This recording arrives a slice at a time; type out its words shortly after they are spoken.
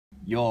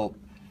you're,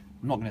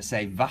 I'm not going to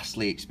say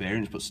vastly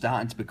experienced, but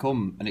starting to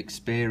become an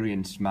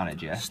experienced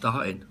manager.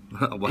 Starting?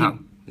 Wow.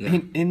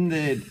 In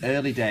the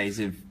early days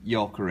of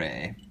your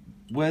career,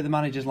 were the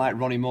managers like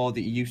Ronnie Moore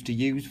that you used to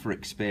use for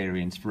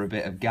experience, for a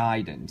bit of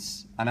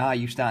guidance? And are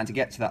you starting to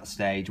get to that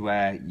stage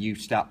where you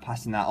start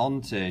passing that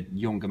on to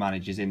younger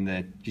managers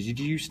because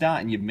you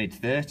start in your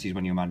mid-30s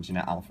when you were managing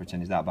at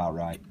Alfreton, is that about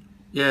right?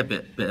 Yeah, a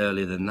bit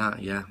earlier than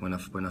that, yeah. When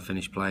I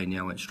finished playing,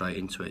 I went straight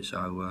into it.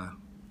 So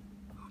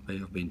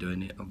I've been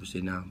doing it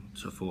obviously now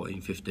for 14,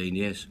 15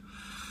 years.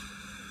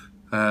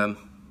 And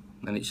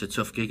it's a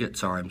tough gig at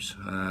times.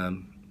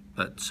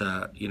 But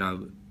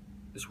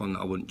it's one that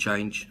I wouldn't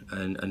change,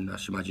 and I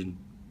should imagine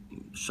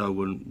so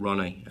wouldn't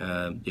Ronnie.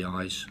 The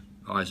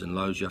highs and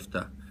lows, you have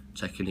to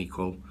take in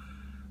equal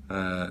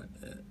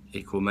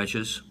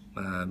measures.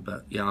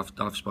 But yeah,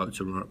 I've spoken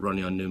to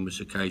Ronnie on numerous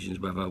occasions,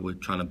 whether we're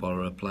trying to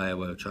borrow a player,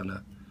 whether we're trying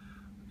to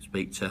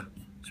speak to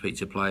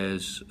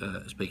players,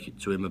 speak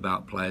to him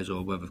about players,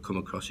 or whether I've come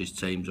across his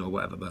teams or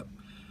whatever. But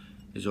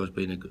he's always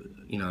been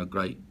a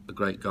great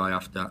guy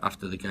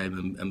after the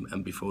game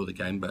and before the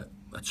game, but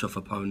a tough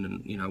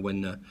opponent.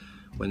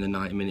 When the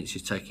 90 minutes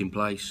is taking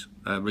place.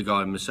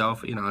 Regarding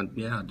myself, I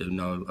do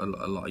know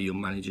a lot of young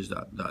managers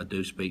that I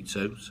do speak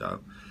to. So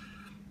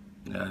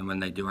when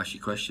they do ask you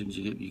questions,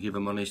 you give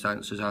them honest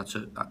answers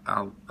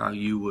how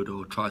you would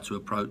or try to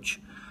approach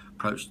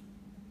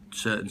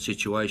certain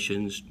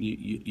situations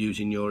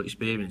using your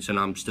experience. And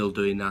I'm still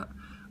doing that.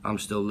 I'm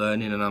still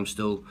learning, and I'm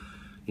still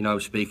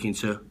speaking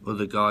to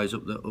other guys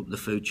up the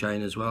food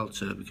chain as well,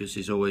 because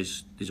there's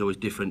always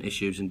different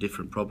issues and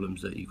different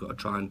problems that you've got to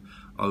try and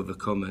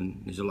overcome.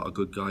 And there's a lot of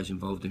good guys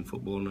involved in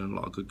football, and a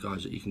lot of good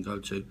guys that you can go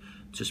to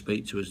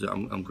speak to us that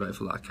I'm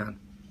grateful that I can.